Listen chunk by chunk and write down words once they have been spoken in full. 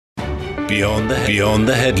Beyond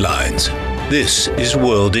the headlines. This is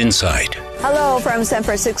World Insight. Hello from San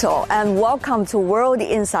Francisco and welcome to World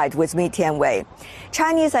Insight with me, Tian Wei.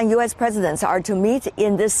 Chinese and U.S. presidents are to meet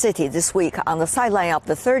in this city this week on the sideline of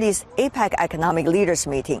the 30th APEC Economic Leaders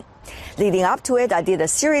Meeting. Leading up to it, I did a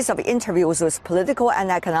series of interviews with political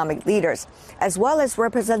and economic leaders, as well as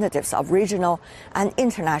representatives of regional and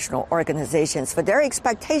international organizations for their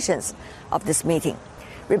expectations of this meeting.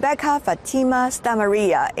 Rebeca Fatima Santa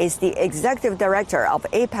Maria is the executive director of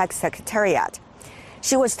APEC Secretariat.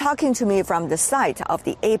 She was talking to me from the site of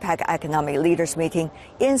the APEC Economic Leaders Meeting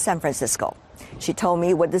in San Francisco. She told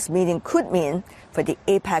me what this meeting could mean for the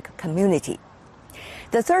APEC community.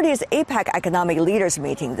 The 30th APEC Economic Leaders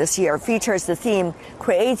Meeting this year features the theme,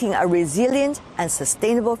 Creating a Resilient and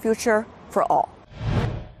Sustainable Future for All.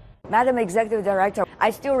 Madam Executive Director,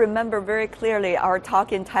 I still remember very clearly our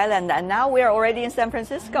talk in Thailand, and now we are already in San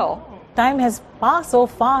Francisco. Time has passed so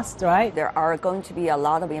fast, right? There are going to be a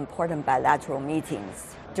lot of important bilateral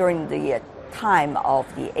meetings during the time of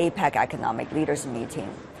the APEC Economic Leaders Meeting.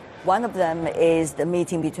 One of them is the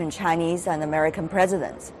meeting between Chinese and American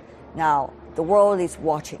presidents. Now, the world is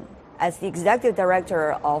watching. As the executive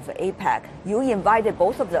director of APEC, you invited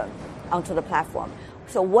both of them onto the platform.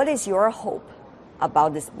 So what is your hope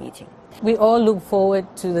about this meeting? We all look forward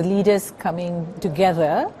to the leaders coming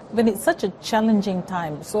together when it's such a challenging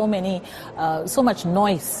time, so much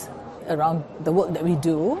noise around the work that we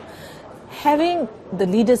do. Having the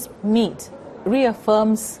leaders meet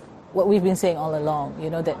reaffirms what we've been saying all along,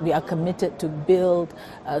 that we are committed to build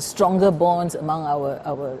stronger bonds among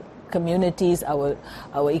our communities, our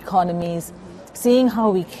economies, seeing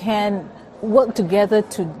how we can work together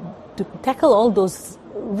to tackle all those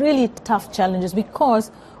really tough challenges,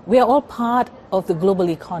 because we are all part of the global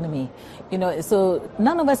economy, so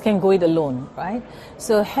none of us can go it alone, right?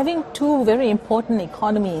 So having two very important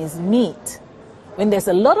economies meet when there's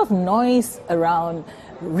a lot of noise around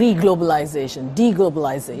re-globalization,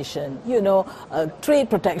 deglobalization, trade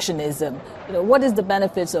protectionism, what is the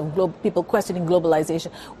benefits of people questioning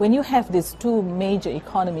globalization? When you have these two major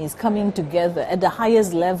economies coming together at the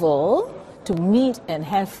highest level to meet and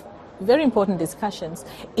have very important discussions,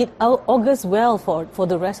 it augurs well for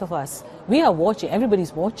the rest of us. We are watching,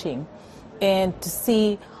 everybody's watching, and to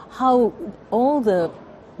see how all the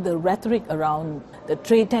rhetoric around the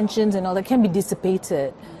trade tensions and all that can be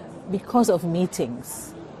dissipated because of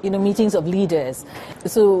meetings, meetings of leaders.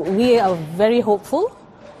 So we are very hopeful,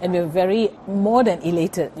 and we're very more than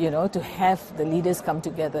elated, to have the leaders come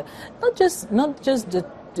together, not just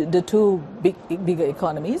the two bigger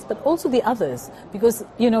economies, but also the others, because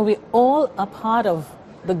we all are part of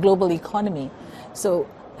the global economy. So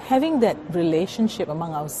having that relationship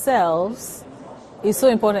among ourselves is so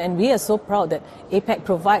important, and we are so proud that APEC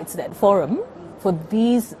provides that forum for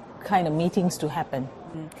these kind of meetings to happen.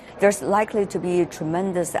 There's likely to be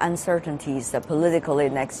tremendous uncertainties politically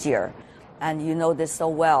next year, and you know this so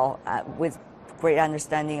well with great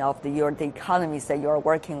understanding of the economies that you're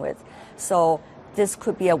working with. So this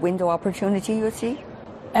could be a window opportunity, you see?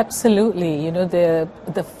 Absolutely.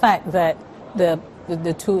 The fact that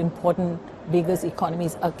the two important biggest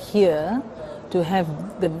economies are here to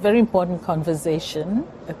have the very important conversation,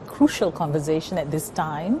 a crucial conversation at this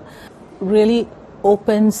time, really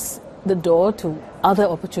opens the door to other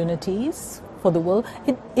opportunities for the world.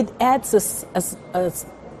 It adds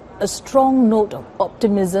a strong note of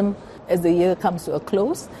optimism as the year comes to a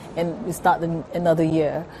close and we start another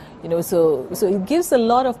year. So it gives a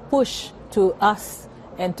lot of push to us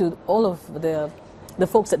and to all of the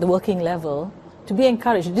folks at the working level to be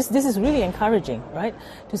encouraged. This is really encouraging, right?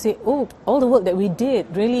 To say, oh, all the work that we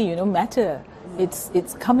did really, matter.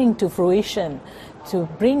 It's coming to fruition to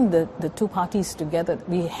bring the two parties together.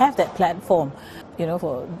 We have that platform,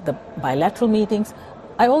 for the bilateral meetings.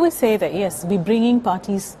 I always say that, yes, we're bringing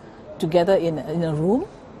parties together in a room,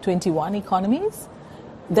 21 economies.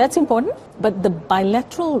 That's important, but the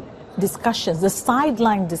bilateral discussions, the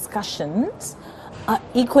sideline discussions are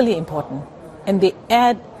equally important, and they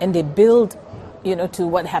add and they build, to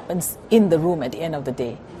what happens in the room at the end of the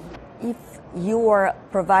day. If you are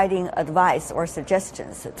providing advice or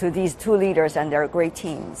suggestions to these two leaders and their great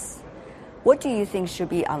teams, what do you think should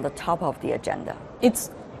be on the top of the agenda? It's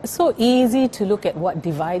so easy to look at what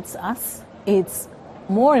divides us. It's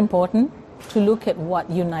more important to look at what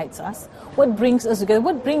unites us, what brings us together,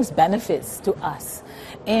 what brings benefits to us,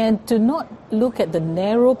 and to not look at the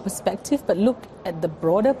narrow perspective, but look at the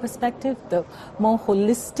broader perspective, the more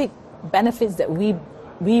holistic benefits that we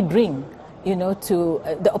bring, to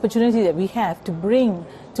the opportunity that we have to bring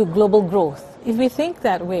to global growth. If we think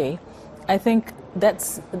that way, I think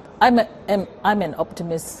I'm an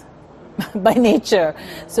optimist by nature.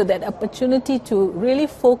 So that opportunity to really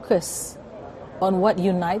focus on what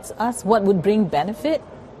unites us, what would bring benefit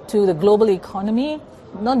to the global economy,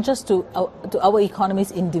 not just to our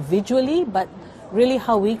economies individually, but really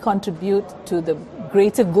how we contribute to the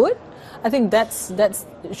greater good. I think that's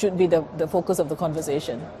should be the focus of the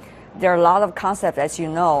conversation. There are a lot of concepts, as you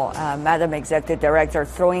know, Madam Executive Director,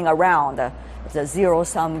 throwing around the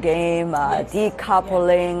zero-sum game,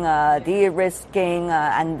 decoupling, de-risking,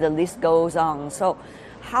 and the list goes on. So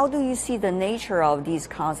how do you see the nature of these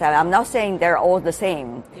concepts? I'm not saying they're all the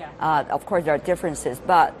same. Of course, there are differences.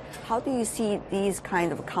 But how do you see these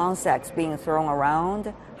kind of concepts being thrown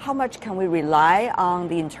around? How much can we rely on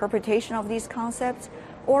the interpretation of these concepts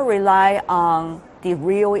or rely on the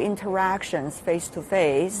real interactions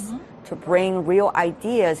face-to-face to bring real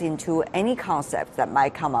ideas into any concept that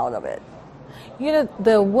might come out of it? You know,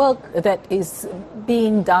 the work that is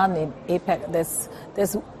being done in APEC,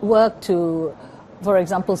 there's work to, for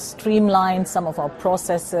example, streamline some of our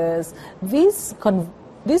processes. This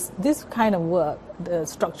kind of work, the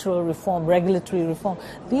structural reform, regulatory reform,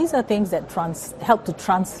 these are things that help to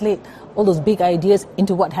translate all those big ideas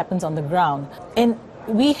into what happens on the ground. And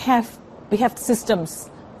we have systems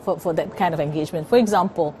for that kind of engagement. For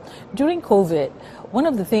example, during COVID, one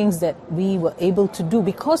of the things that we were able to do,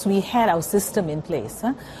 because we had our system in place,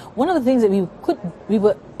 one of the things that we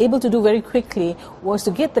were able to do very quickly was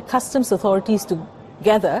to get the customs authorities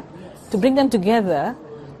together, to bring them together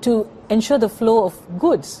to ensure the flow of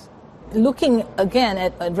goods. Looking again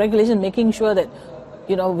at regulation, making sure that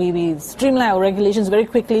we streamline our regulations very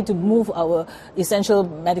quickly to move our essential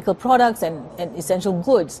medical products and essential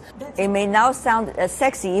goods. It may now sound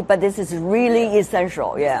sexy, but this is really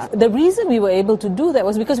essential, yeah. The reason we were able to do that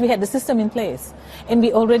was because we had the system in place. And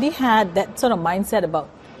we already had that sort of mindset about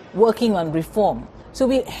working on reform. So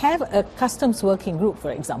we have a customs working group,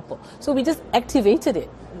 for example. So we just activated it.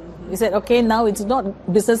 We said, okay, now it's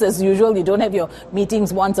not business as usual. You don't have your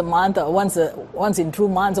meetings once a month or once in 2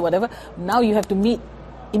 months or whatever. Now you have to meet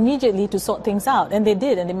immediately to sort things out. And they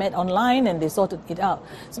did, and they met online and they sorted it out.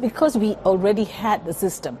 So because we already had the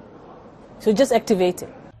system, so just activate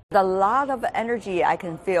it. A lot of energy I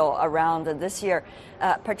can feel around this year,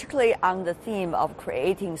 particularly on the theme of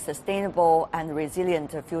creating sustainable and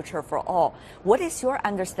resilient future for all. What is your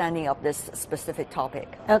understanding of this specific topic?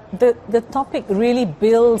 The topic really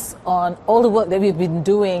builds on all the work that we've been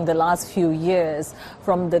doing the last few years,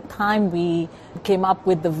 from the time we came up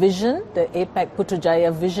with the vision, the APEC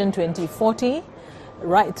Putrajaya Vision 2040,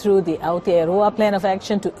 right through the Aotearoa Plan of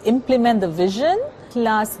Action to implement the vision.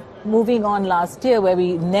 Moving on last year, where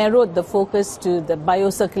we narrowed the focus to the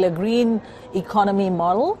biocircular green economy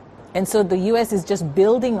model. And so the U.S. is just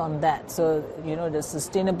building on that. So, the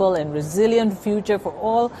sustainable and resilient future for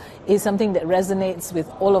all is something that resonates with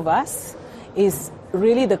all of us, is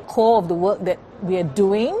really the core of the work that we are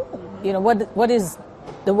doing. What is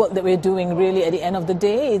the work that we're doing really at the end of the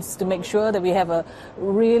day? It's to make sure that we have a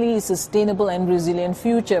really sustainable and resilient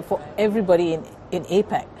future for everybody in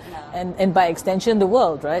APEC. And by extension, the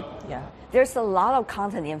world, right? Yeah. There's a lot of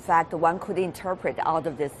content, in fact, one could interpret out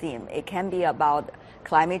of this theme. It can be about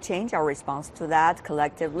climate change, our response to that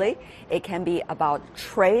collectively. It can be about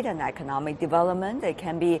trade and economic development. It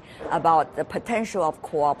can be about the potential of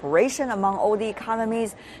cooperation among all the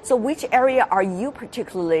economies. So which area are you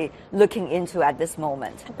particularly looking into at this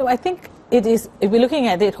moment? No, I think it is, if we're looking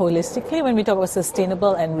at it holistically, when we talk about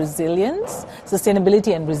sustainable and resilience,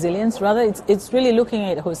 sustainability and resilience, rather, it's really looking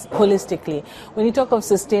at it holistically. When you talk of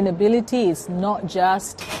sustainability, it's not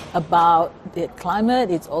just about the climate,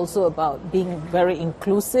 it's also about being very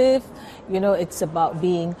inclusive. It's about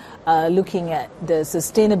being looking at the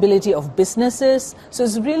sustainability of businesses. So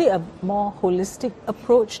it's really a more holistic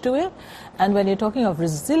approach to it. And when you're talking of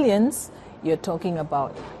resilience, you're talking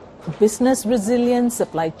about business resilience,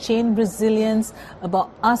 supply chain resilience,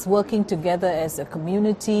 about us working together as a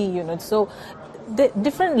community. So the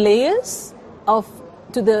different layers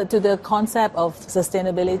to the concept of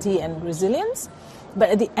sustainability and resilience. But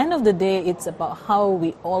at the end of the day, it's about how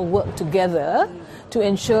we all work together to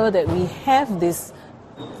ensure that we have this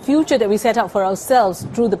future that we set out for ourselves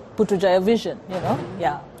through the Putrajaya vision,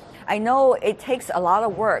 Yeah. I know it takes a lot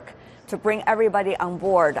of work to bring everybody on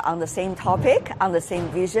board on the same topic, on the same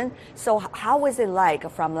vision. So how was it like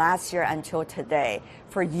from last year until today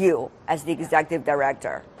for you as the executive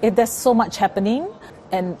director? There's so much happening.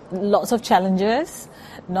 and lots of challenges,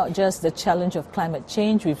 not just the challenge of climate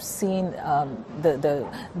change. We've seen the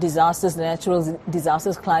disasters, the natural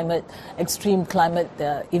disasters, extreme climate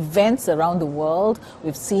events around the world.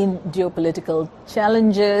 We've seen geopolitical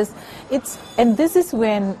challenges. And this is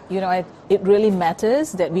when, it really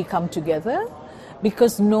matters that we come together,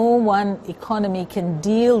 because no one economy can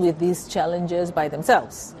deal with these challenges by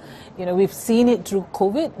themselves. We've seen it through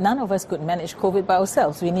COVID. None of us could manage COVID by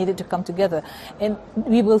ourselves. We needed to come together. And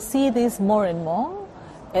we will see this more and more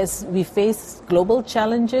as we face global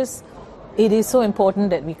challenges. It is so important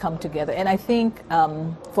that we come together. And I think,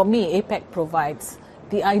 for me, APEC provides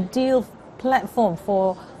the ideal platform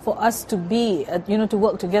for us to be, to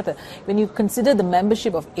work together. When you consider the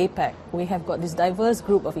membership of APEC, we have got this diverse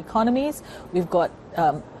group of economies. We've got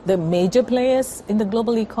the major players in the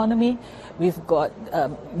global economy. We've got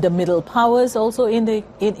the middle powers also in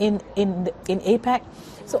APEC.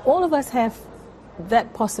 So all of us have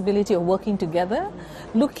that possibility of working together,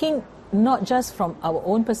 looking not just from our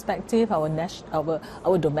own perspective,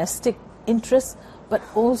 our domestic interests, but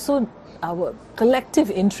also our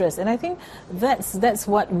collective interest. And I think that's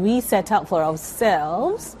what we set out for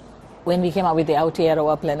ourselves when we came up with the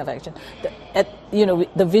Aotearoa Plan of Action.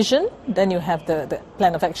 The vision, then you have the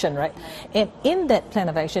plan of action, right? And in that plan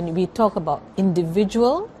of action, we talk about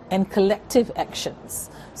individual and collective actions.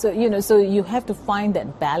 So you have to find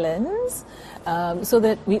that balance so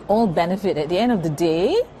that we all benefit. At the end of the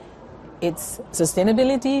day, it's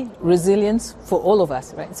sustainability, resilience for all of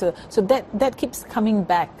us, right? So that keeps coming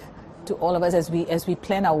back to all of us as we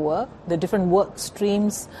plan our work. The different work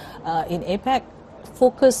streams in APEC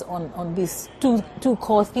focus on these two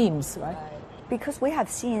core themes, right? Because we have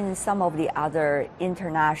seen some of the other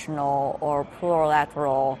international or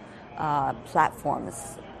plurilateral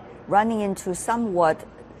platforms running into somewhat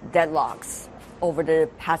deadlocks over the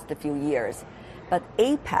past few years. But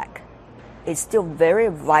APEC is still very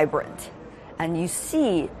vibrant. And you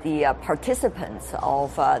see the participants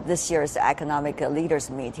of this year's economic leaders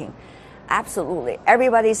meeting. Absolutely,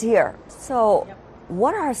 everybody's here. So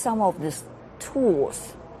what are some of these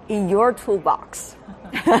tools in your toolbox,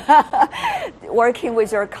 working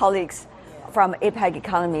with your colleagues from APEC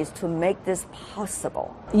economies to make this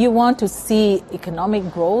possible? You want to see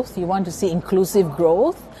economic growth, you want to see inclusive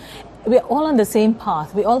growth. We're all on the same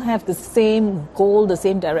path. We all have the same goal, the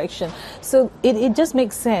same direction. So it just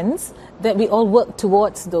makes sense that we all work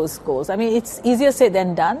towards those goals. I mean, it's easier said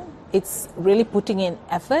than done. It's really putting in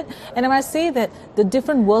effort. And I must say that the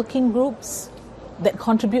different working groups that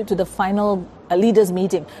contribute to the final leaders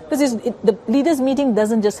meeting, because the leaders meeting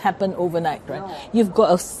doesn't just happen overnight, right? No. You've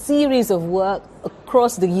got a series of work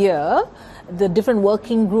across the year, the different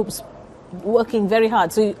working groups working very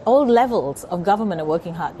hard. So all levels of government are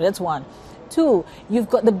working hard. That's one. Two, you've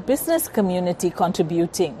got the business community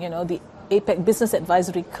contributing, the APEC Business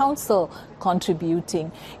Advisory Council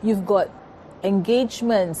contributing. You've got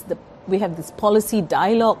engagements. We have these policy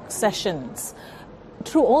dialogue sessions.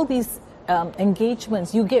 Through all these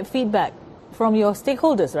engagements, you get feedback from your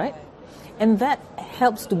stakeholders, right? And that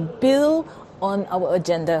helps to build on our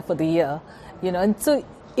agenda for the year, and so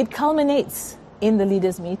it culminates in the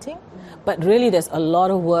leaders meeting. But really, there's a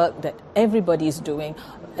lot of work that everybody is doing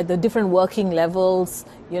at the different working levels,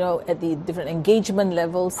 at the different engagement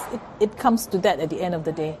levels. It comes to that at the end of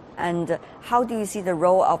the day. And how do you see the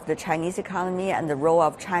role of the Chinese economy and the role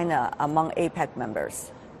of China among APEC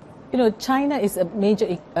members? China is a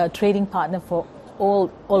major trading partner for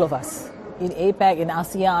all of us in APEC, in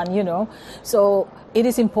ASEAN, So it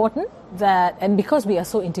is important that, and because we are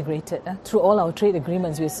so integrated, through all our trade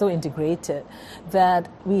agreements, we're so integrated that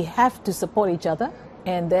we have to support each other,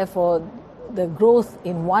 and therefore the growth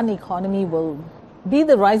in one economy will be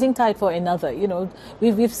the rising tide for another.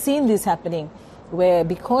 We've seen this happening, where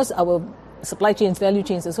because our supply chains, value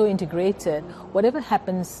chains are so integrated, whatever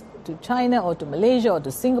happens to China or to Malaysia or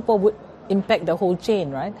to Singapore would impact the whole chain,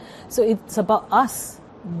 right? So it's about us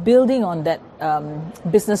building on that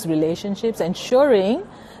business relationships, ensuring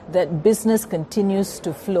that business continues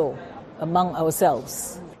to flow among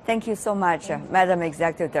ourselves. Thank you so much, Madam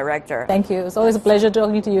Executive Director. Thank you. It's always a pleasure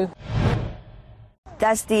talking to you.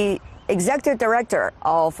 That's the Executive Director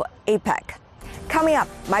of APEC. Coming up,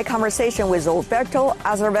 my conversation with Roberto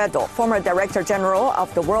Azevedo, former Director General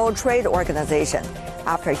of the World Trade Organization.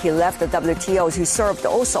 After he left the WTO, he served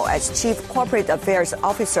also as Chief Corporate Affairs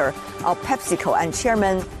Officer of PepsiCo and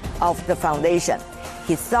Chairman of the Foundation.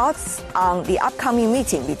 His thoughts on the upcoming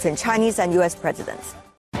meeting between Chinese and U.S. presidents.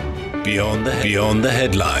 Beyond the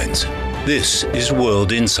headlines, this is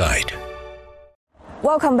World Insight.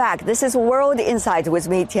 Welcome back. This is World Insight with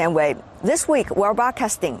me, Tian Wei. This week, we're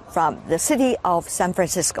broadcasting from the city of San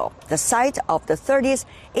Francisco, the site of the 30th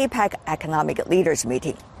APEC Economic Leaders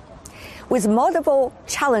Meeting. With multiple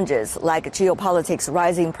challenges like geopolitics,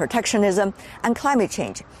 rising protectionism, and climate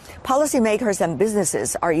change, policymakers and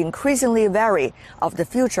businesses are increasingly wary of the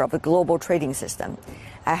future of the global trading system.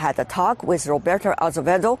 I had a talk with Roberto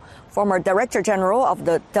Azevedo, former Director General of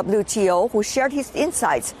the WTO, who shared his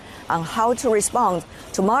insights on how to respond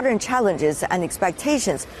to modern challenges and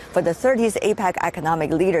expectations for the 30th APEC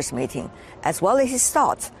Economic Leaders Meeting, as well as his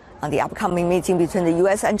thoughts on the upcoming meeting between the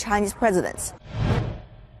U.S. and Chinese presidents.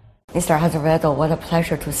 Mr. Azevedo, what a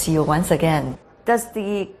pleasure to see you once again. Does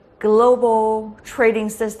the global trading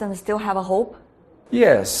system still have a hope?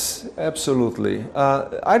 Yes, absolutely.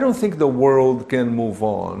 I don't think the world can move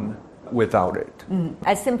on without it.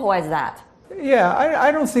 As simple as that? Yeah, I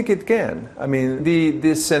don't think it can. I mean,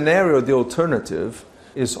 the scenario, the alternative,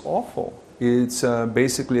 is awful. It's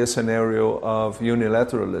basically a scenario of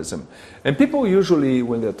unilateralism. And people usually,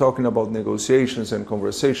 when they're talking about negotiations and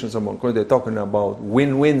conversations among countries, they're talking about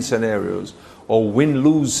win-win scenarios or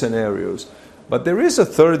win-lose scenarios. But there is a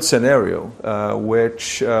third scenario,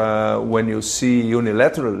 which when you see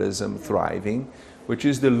unilateralism thriving, which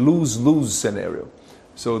is the lose-lose scenario.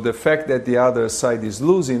 So the fact that the other side is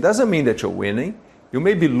losing doesn't mean that you're winning. You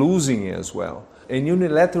may be losing as well. And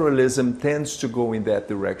unilateralism tends to go in that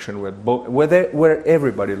direction where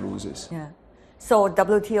everybody loses. Yeah. So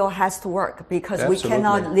WTO has to work because Absolutely. We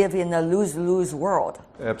cannot live in a lose-lose world.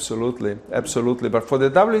 Absolutely, absolutely. But for the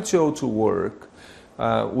WTO to work,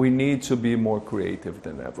 we need to be more creative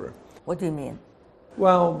than ever. What do you mean?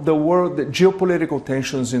 Well, the geopolitical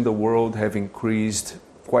tensions in the world have increased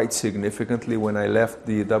quite significantly. When I left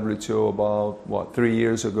the WTO about, 3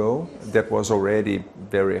 years ago, that was already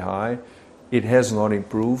very high. It has not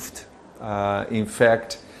improved. In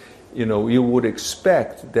fact, you would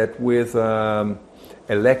expect that with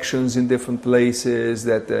elections in different places,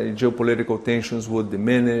 that geopolitical tensions would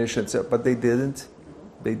diminish, etc. But they didn't.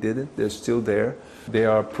 They didn't. They're still there. They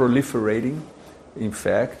are proliferating, in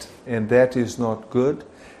fact, and that is not good.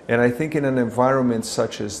 And I think in an environment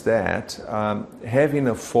such as that, having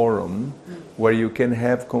a forum where you can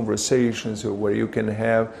have conversations or where you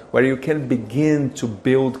can begin to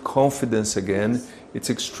build confidence again,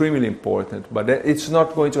 it's extremely important. But it's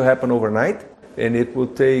not going to happen overnight, and it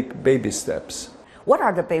will take baby steps. What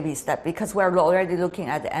are the baby steps? Because we're already looking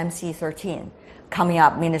at the MC13 coming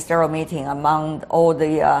up, ministerial meeting among all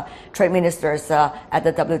the trade ministers at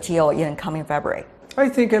the WTO in coming February. I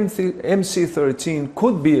think MC13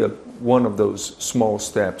 could be one of those small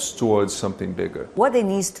steps towards something bigger. What it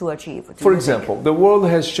needs to achieve? For example, the world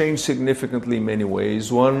has changed significantly in many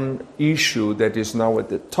ways. One issue that is now at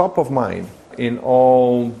the top of mind in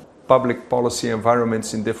all public policy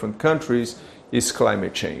environments in different countries is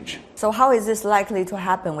climate change. So how is this likely to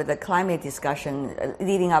happen with the climate discussion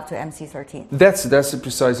leading up to MC13? That's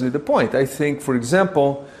precisely the point. I think, for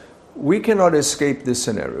example, we cannot escape this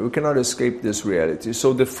scenario. We cannot escape this reality.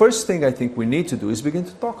 So the first thing I think we need to do is begin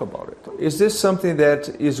to talk about it. Is this something that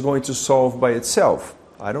is going to solve by itself?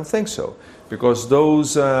 I don't think so, because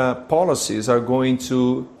those policies are going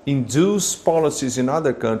to induce policies in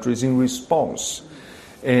other countries in response.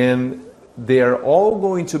 And they are all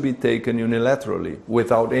going to be taken unilaterally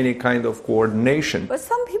without any kind of coordination. But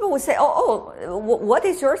some people would say, what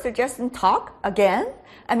is your suggestion? Talk again?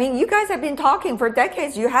 I mean, you guys have been talking for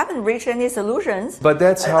decades. You haven't reached any solutions. But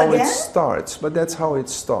that's how it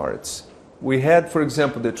starts. We had, for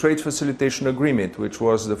example, the Trade Facilitation Agreement, which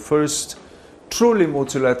was the first truly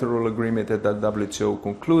multilateral agreement that the WTO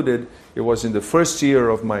concluded. It was in the first year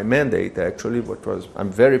of my mandate, actually, I'm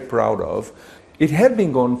very proud of. It had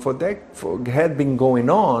been going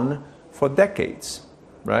on for decades,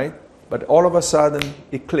 right? But all of a sudden,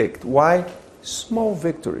 it clicked. Why? Small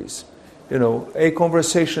victories. A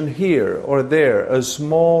conversation here or there, a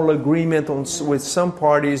small agreement with some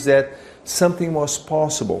parties that something was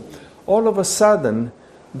possible. All of a sudden,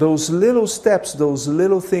 those little steps, those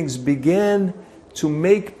little things began to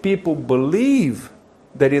make people believe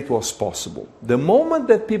that it was possible. The moment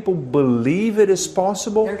that people believe it is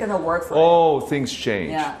possible, they're going to work for it. Things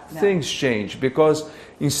change. Yeah. Things change because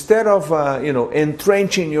instead of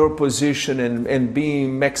entrenching your position and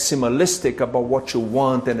being maximalistic about what you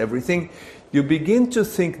want and everything, you begin to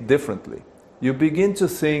think differently. You begin to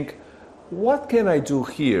think, what can I do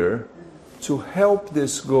here to help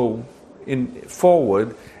this go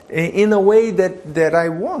forward in a way that I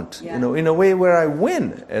want, in a way where I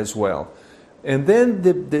win as well. And then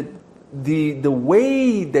the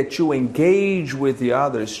way that you engage with the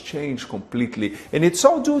others change completely. And it's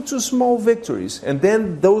all due to small victories. And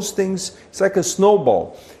then those things, it's like a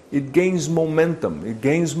snowball. It gains momentum. It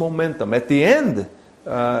gains momentum. At the end,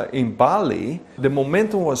 in Bali, the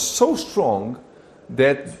momentum was so strong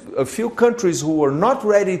that a few countries who were not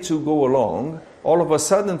ready to go along all of a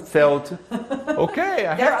sudden felt, okay,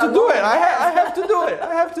 I have to do it. I have to do it.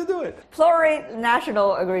 I have to do it.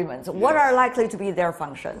 Plurinational agreements, what are likely to be their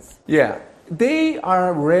functions? Yeah, they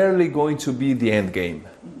are rarely going to be the end game,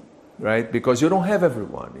 right? Because you don't have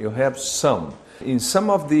everyone, you have some. In some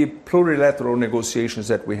of the plurilateral negotiations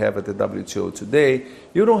that we have at the WTO today,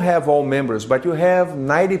 you don't have all members, but you have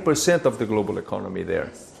 90% of the global economy there,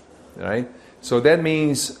 right? So that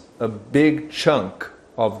means a big chunk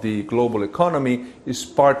of the global economy is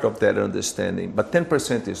part of that understanding, but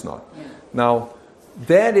 10% is not. Yeah. Now,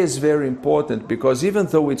 that is very important because even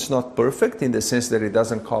though it's not perfect in the sense that it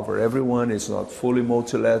doesn't cover everyone, it's not fully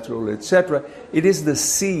multilateral, etc., it is the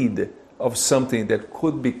seed of something that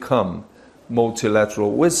could become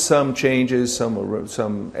multilateral with some changes,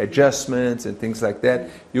 some adjustments and things like that.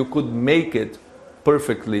 You could make it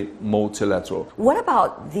perfectly multilateral. What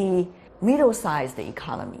about the middle-sized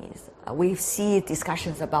economies? We see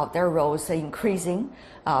discussions about their roles increasing.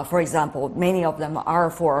 For example, many of them are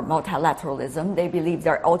for multilateralism. They believe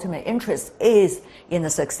their ultimate interest is in the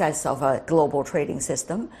success of a global trading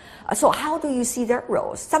system. So how do you see their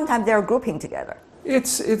roles? Sometimes they're grouping together.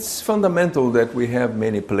 It's fundamental that we have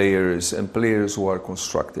many players and players who are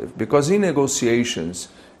constructive, because in negotiations,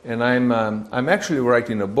 and I'm actually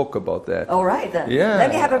writing a book about that. All right, then. Yeah. Let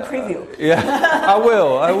me have a preview. Yeah, I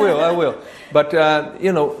will. But,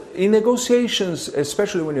 in negotiations,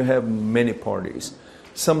 especially when you have many parties,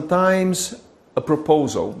 sometimes a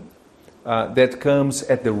proposal that comes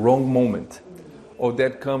at the wrong moment or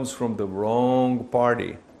that comes from the wrong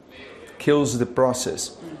party kills the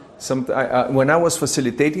process. When I was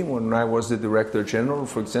facilitating, when I was the Director General,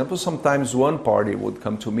 for example, sometimes one party would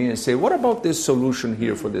come to me and say, what about this solution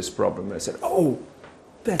here for this problem? And I said, oh,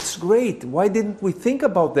 that's great. Why didn't we think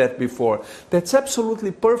about that before? That's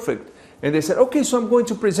absolutely perfect. And they said, okay, so I'm going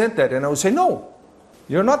to present that. And I would say, no,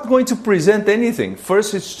 you're not going to present anything.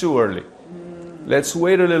 First, it's too early. Let's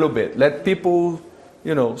wait a little bit. Let people,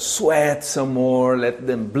 sweat some more, let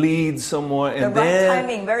them bleed some more. And the right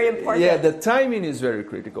timing, very important. Yeah, the timing is very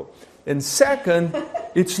critical. And second,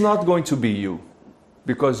 it's not going to be you.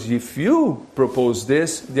 Because if you propose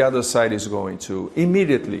this, the other side is going to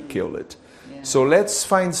immediately kill it. Yeah. So let's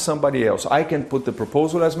find somebody else. I can put the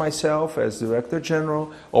proposal as myself, as Director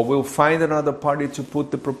General, or we'll find another party to put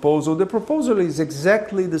the proposal. The proposal is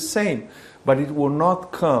exactly the same, but it will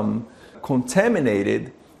not come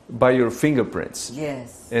contaminated by your fingerprints.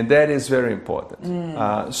 Yes. And that is very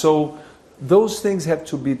important. So those things have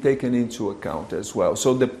to be taken into account as well.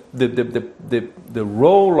 So the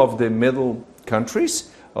role of the middle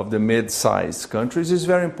countries, of the mid-sized countries, is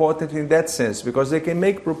very important in that sense, because they can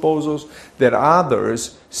make proposals that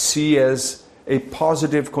others see as a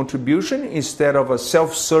positive contribution instead of a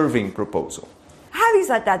self-serving proposal. Having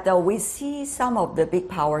said that, though, we see some of the big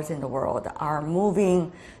powers in the world are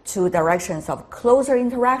moving to directions of closer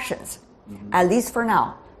interactions, at least for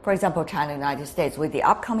now. For example, China and the United States, with the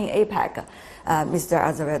upcoming APEC, Mr.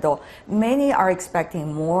 Azevedo, many are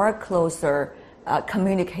expecting more closer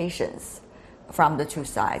communications from the two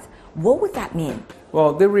sides. What would that mean?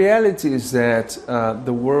 Well, the reality is that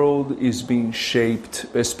the world is being shaped,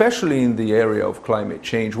 especially in the area of climate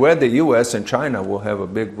change, where the U.S. and China will have a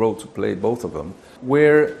big role to play, both of them,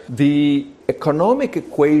 where the economic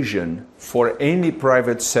equation for any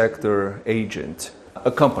private sector agent,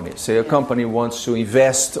 a company, say a company wants to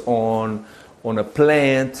invest on a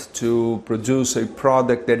plant to produce a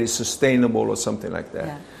product that is sustainable or something like that.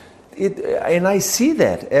 Yeah. And I see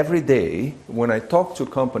that every day when I talk to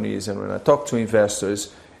companies and when I talk to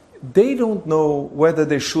investors. They don't know whether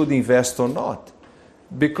they should invest or not,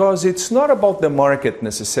 because it's not about the market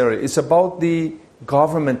necessarily, it's about the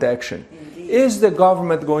government action. Indeed. Is the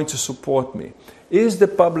government going to support me? Is the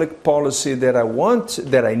public policy that I want,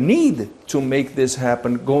 that I need to make this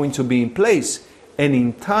happen, going to be in place? And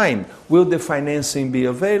in time, will the financing be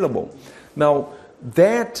available? Now,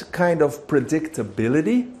 that kind of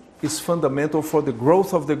predictability is fundamental for the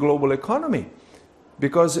growth of the global economy.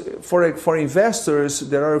 Because for investors,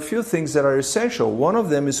 there are a few things that are essential. One of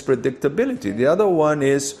them is predictability. The other one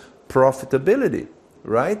is profitability,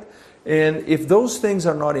 right? And if those things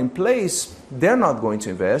are not in place, they're not going to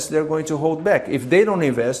invest, they're going to hold back. If they don't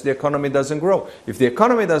invest, the economy doesn't grow. If the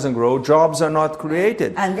economy doesn't grow, jobs are not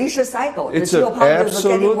created. And vicious cycle. It's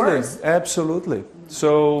absolutely.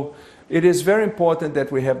 So It is very important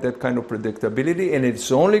that we have that kind of predictability, and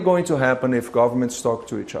it's only going to happen if governments talk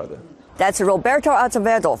to each other. That's Roberto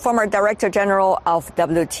Azevedo, former Director General of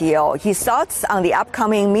WTO. His thoughts on the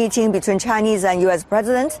upcoming meeting between Chinese and U.S.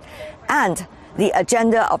 presidents and the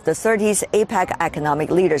agenda of the 30th APEC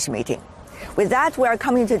Economic Leaders Meeting. With that, we are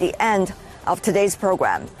coming to the end of today's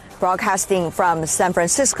program. Broadcasting from San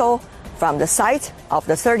Francisco, from the site of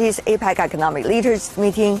the 30th APEC Economic Leaders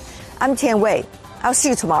Meeting, I'm Tian Wei. I'll see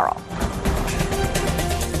you tomorrow.